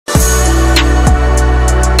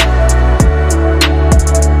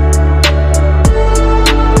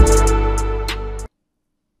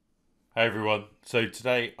Hey everyone. So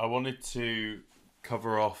today I wanted to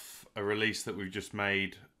cover off a release that we've just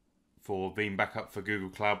made for Veeam Backup for Google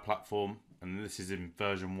Cloud Platform, and this is in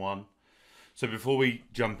version 1. So before we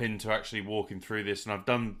jump into actually walking through this, and I've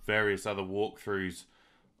done various other walkthroughs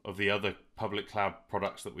of the other public cloud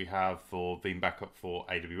products that we have for Veeam Backup for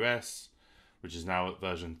AWS, which is now at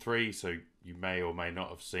version 3, so you may or may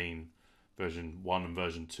not have seen version 1 and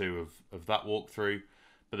version 2 of that walkthrough,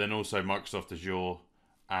 but then also Microsoft Azure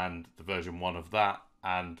and the version 1 of that,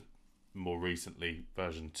 and more recently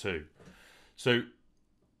version 2. So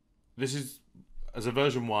this is, as a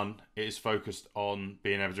version 1, it is focused on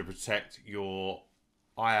being able to protect your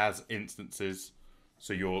IaaS instances,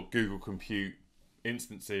 so your Google Compute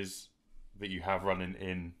instances that you have running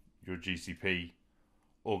in your GCP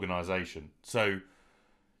organization. So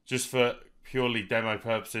just for purely demo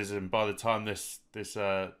purposes, and by the time this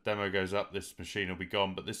demo goes up, this machine will be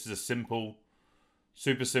gone, but this is a simple,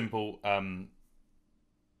 super simple a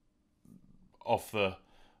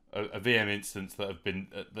VM instance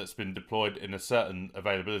that's been deployed in a certain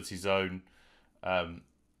availability zone,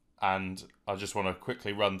 and I just want to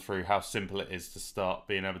quickly run through how simple it is to start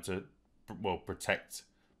being able to protect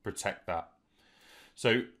that.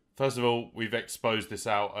 So first of all, we've exposed this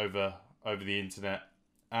out over the internet,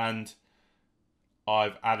 and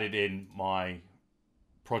I've added in my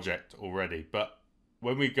project already, but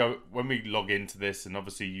when we log into this, and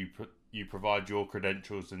obviously you provide your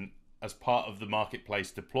credentials, and as part of the marketplace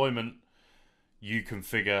deployment, you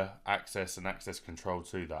configure access and access control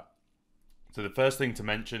to that. So the first thing to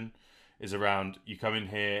mention is around, you come in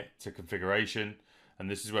here to configuration, and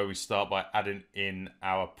this is where we start by adding in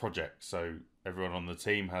our project. So everyone on the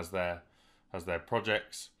team has their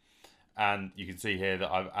projects, and you can see here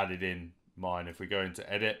that I've added in mine. If we go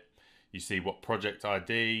into edit, you see what project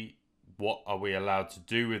ID, what are we allowed to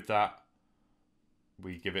do with that.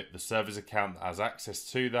 We give it the service account that has access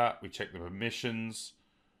to that. We check the permissions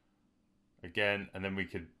again, and then we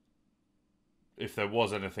could, if there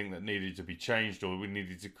was anything that needed to be changed or we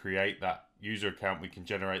needed to create that user account, we can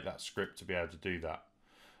generate that script to be able to do that.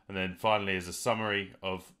 And then finally, as a summary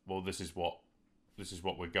of, well, this is what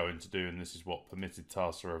we're going to do, and this is what permitted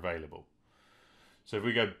tasks are available. So if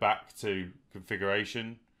we go back to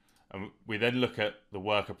configuration, and we then look at the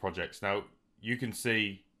worker projects. Now you can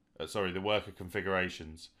see, the worker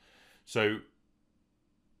configurations. So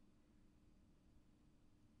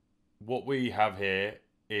what we have here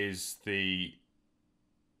is the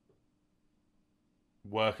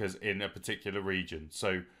workers in a particular region.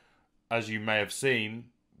 So as you may have seen,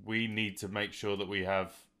 we need to make sure that we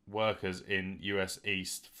have workers in US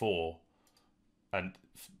East 4 and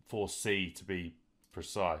 4C to be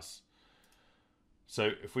precise.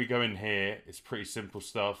 So if we go in here, it's pretty simple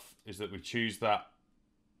stuff, is that we choose that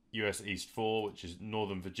US East 4, which is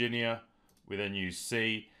Northern Virginia. We then use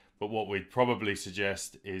C, but what we'd probably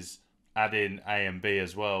suggest is add in A and B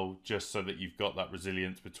as well, just so that you've got that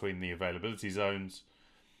resilience between the availability zones.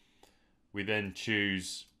 We then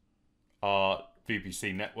choose our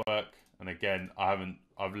VPC network, and again,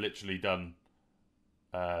 I've literally done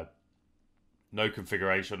no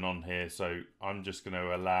configuration on here, so I'm just going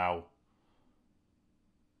to allow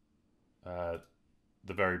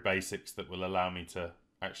the very basics that will allow me to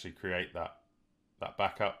actually create that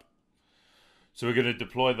backup. So we're going to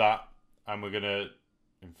deploy that, and we're going to,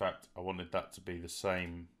 in fact, I wanted that to be the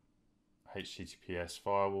same HTTPS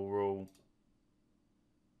firewall rule.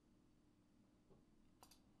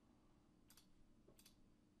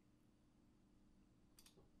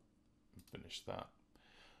 Finish that.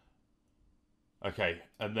 Okay,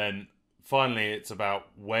 and then finally, it's about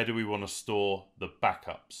where do we want to store the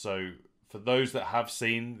backup. So for those that have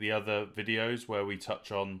seen the other videos where we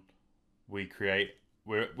touch on, we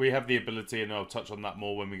have the ability, and I'll touch on that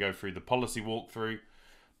more when we go through the policy walkthrough,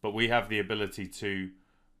 but we have the ability to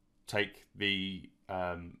take the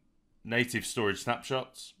native storage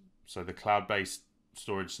snapshots, so the cloud-based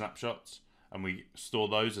storage snapshots, and we store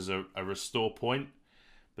those as a restore point,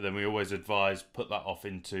 but then we always advise put that off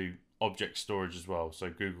into object storage as well, so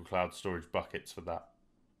Google Cloud Storage buckets for that.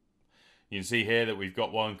 You can see here that we've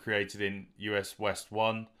got one created in US West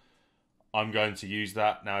 1. I'm going to use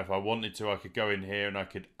that. Now, if I wanted to, I could go in here and I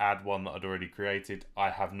could add one that I'd already created. I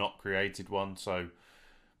have not created one, so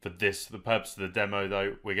for the purpose of the demo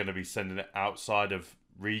though, we're going to be sending it outside of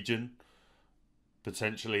region.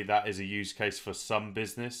 Potentially that is a use case for some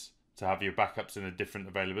business to have your backups in a different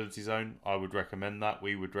availability zone. I would recommend that.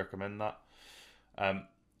 We would recommend that. And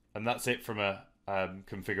that's it from a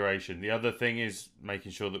configuration. The other thing is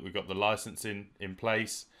making sure that we've got the licensing in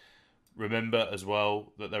place. Remember as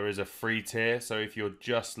well that there is a free tier. So if you're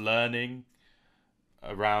just learning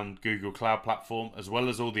around Google Cloud Platform as well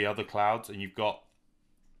as all the other clouds, and you've got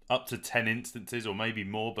up to 10 instances or maybe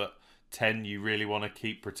more, but 10 you really want to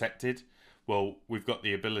keep protected, well, we've got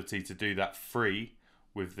the ability to do that free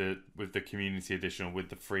with the community edition, or with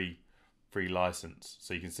the free license.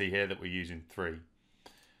 So you can see here that we're using 3.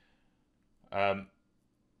 Then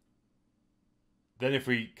if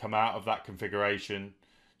we come out of that configuration,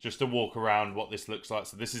 just to walk around what this looks like.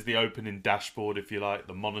 So this is the opening dashboard, if you like,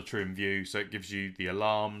 the monitoring view. So it gives you the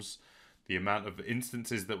alarms, the amount of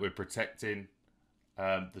instances that we're protecting,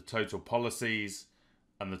 the total policies,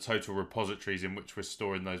 and the total repositories in which we're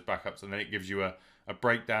storing those backups. And then it gives you a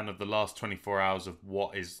breakdown of the last 24 hours of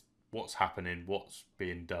what's happening, what's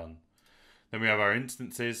being done. Then we have our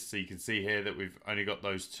instances. So you can see here that we've only got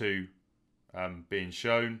those 2 being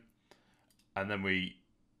shown. And then we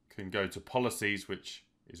can go to policies, which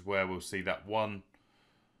is where we'll see that one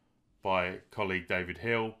by colleague David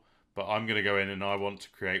Hill. But I'm going to go in and I want to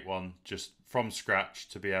create one just from scratch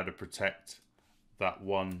to be able to protect that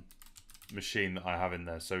one machine that I have in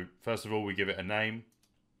there. So first of all, we give it a name.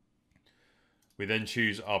 We then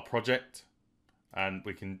choose our project, and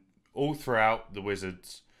we can, all throughout the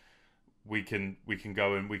wizards, we can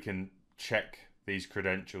go and we can check these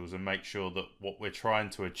credentials and make sure that what we're trying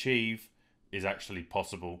to achieve is actually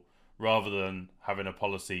possible, rather than having a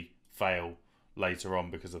policy fail later on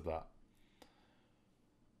because of that.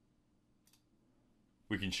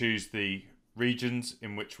 We can choose the regions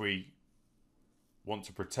in which we want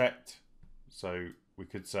to protect. So we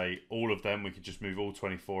could say all of them, we could just move all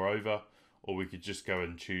 24 over, or we could just go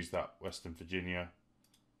and choose that Western Virginia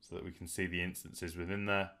so that we can see the instances within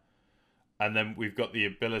there. And then we've got the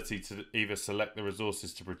ability to either select the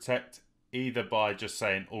resources to protect, either by just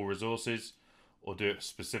saying all resources, or do it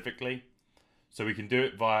specifically. So we can do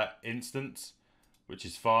it via instance, which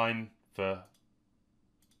is fine for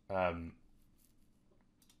I'm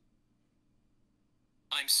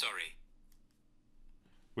sorry.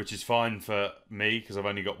 which is fine for me because I've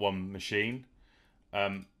only got one machine.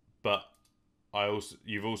 But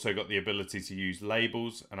you've also got the ability to use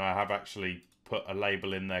labels, and I have actually put a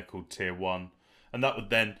label in there called tier 1. And that would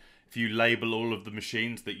then, if you label all of the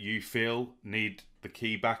machines that you feel need the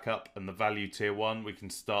key backup and the value tier 1, we can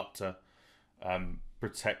start to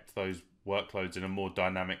protect those workloads in a more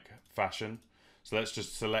dynamic fashion. So let's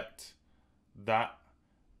just select that,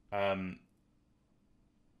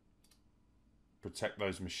 protect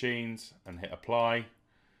those machines, and hit apply.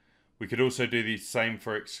 We could also do the same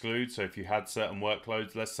for exclude. So if you had certain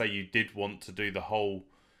workloads, let's say you did want to do the whole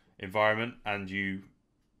environment, and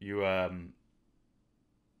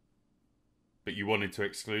but you wanted to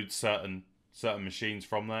exclude certain machines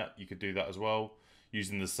from that, you could do that as well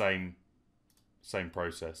using the same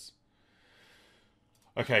process.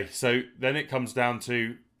 Okay, so then it comes down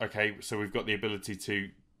to, okay, so we've got the ability to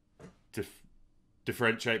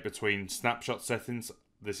differentiate between snapshot settings.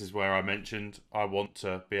 This is where I mentioned I want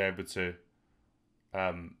to be able to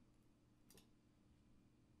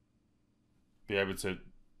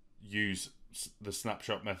use the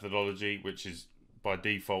snapshot methodology, which is by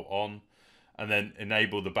default on, and then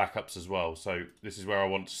enable the backups as well. So this is where I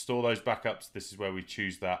want to store those backups. This is where we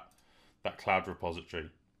choose that cloud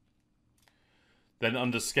repository. Then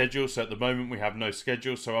under schedule, so at the moment we have no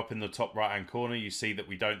schedule. So up in the top right hand corner, you see that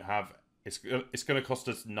we don't have, it's going to cost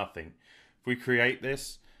us nothing. If we create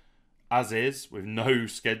this as is with no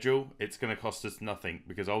schedule, it's going to cost us nothing,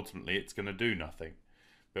 because ultimately it's going to do nothing.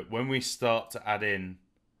 But when we start to add in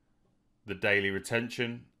the daily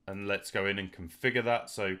retention, and let's go in and configure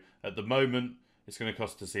that. So at the moment, it's going to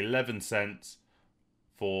cost us 11 cents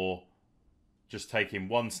for just taking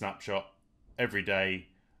one snapshot every day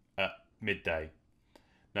at midday.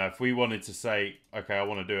 Now, if we wanted to say, okay, I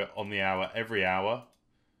want to do it on the hour, every hour,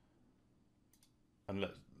 and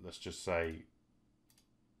let's just say,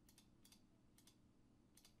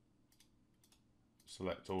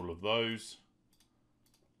 select all of those,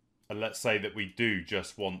 and let's say that we do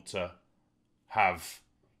just want to have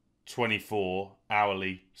 24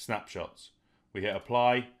 hourly snapshots. We hit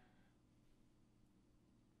apply.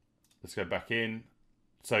 Let's go back in.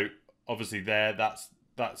 So obviously there, that's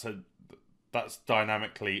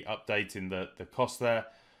dynamically updating the cost there.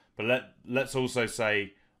 But let's also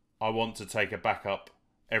say I want to take a backup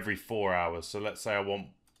every 4 hours. So let's say I want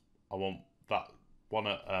that one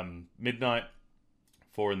at midnight,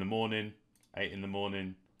 4 in the morning, 8 in the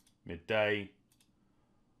morning, midday,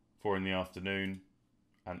 4 in the afternoon,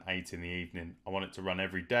 and 8 in the evening. I want it to run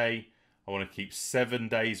every day. I want to keep 7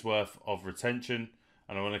 days worth of retention,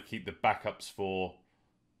 and I want to keep the backups for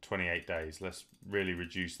 28 days. Let's really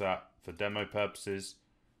reduce that for demo purposes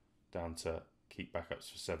down to keep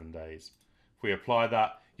backups for 7 days. If we apply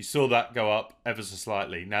that, you saw that go up ever so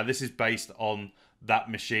slightly. Now this is based on that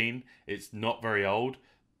machine. It's not very old.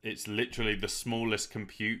 It's literally the smallest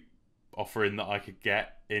compute offering that I could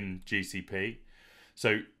get in GCP.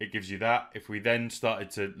 So it gives you that. If we then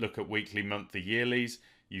started to look at weekly, monthly, yearlies,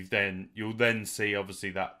 you'll then see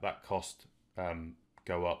obviously that cost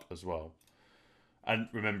go up as well. And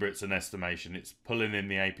remember, it's an estimation. It's pulling in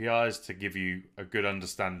the APIs to give you a good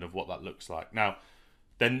understanding of what that looks like. Now,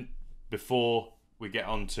 then before we get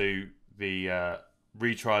on to the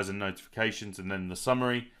retries and notifications and then the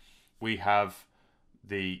summary, we have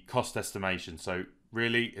the cost estimation. So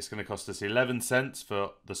really, it's going to cost us 11 cents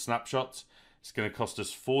for the snapshots. It's going to cost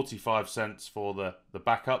us 45 cents for the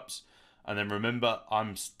backups. And then remember,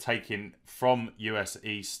 I'm taking from US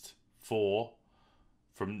East 4,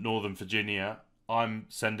 from Northern Virginia, I'm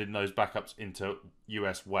sending those backups into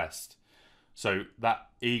US West. So that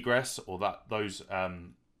egress or those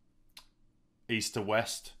east to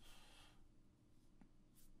west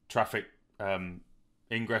traffic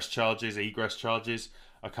egress charges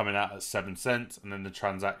are coming out at 7 cents, and then the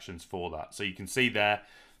transactions for that. So you can see there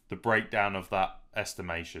the breakdown of that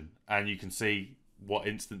estimation, and you can see what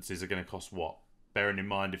instances are going to cost what. Bearing in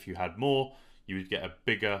mind, if you had more, you would get a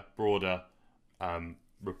bigger, broader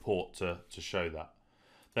report to show that.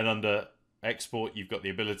 Then under export, you've got the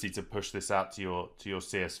ability to push this out to your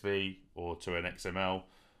CSV or to an XML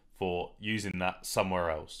for using that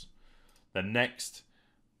somewhere else. Then next,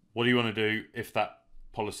 what do you want to do if that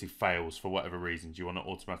policy fails for whatever reason? Do you want to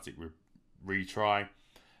automatically retry?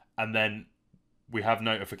 And then we have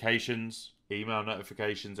notifications, email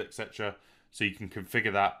notifications, etc. So you can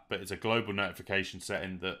configure that, but it's a global notification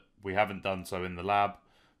setting that we haven't done so in the lab.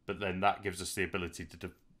 But then that gives us the ability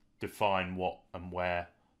to define what and where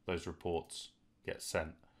those reports get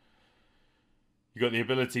sent. You've got the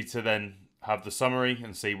ability to then have the summary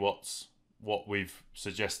and see what we've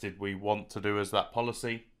suggested we want to do as that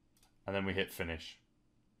policy, and then we hit finish.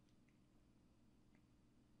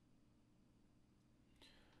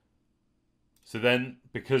 So then,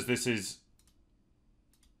 because this is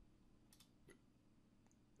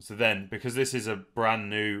a brand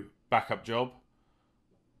new backup job,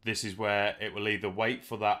 this is where it will either wait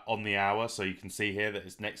for that on the hour, so you can see here that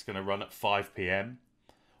it's next going to run at 5 p.m,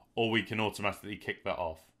 or we can automatically kick that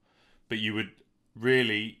off. But you would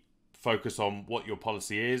really focus on what your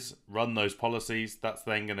policy is, run those policies. That's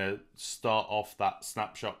then going to start off that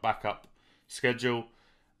snapshot backup schedule,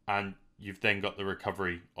 and you've then got the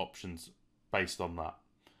recovery options based on that.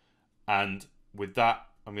 And with that,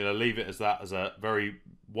 I'm going to leave it as that, as a very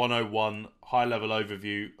 101 high-level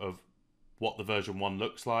overview of what the version 1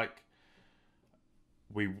 looks like.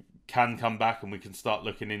 We can come back and we can start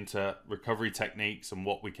looking into recovery techniques and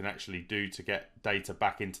what we can actually do to get data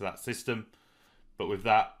back into that system. But with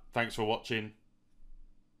that, thanks for watching.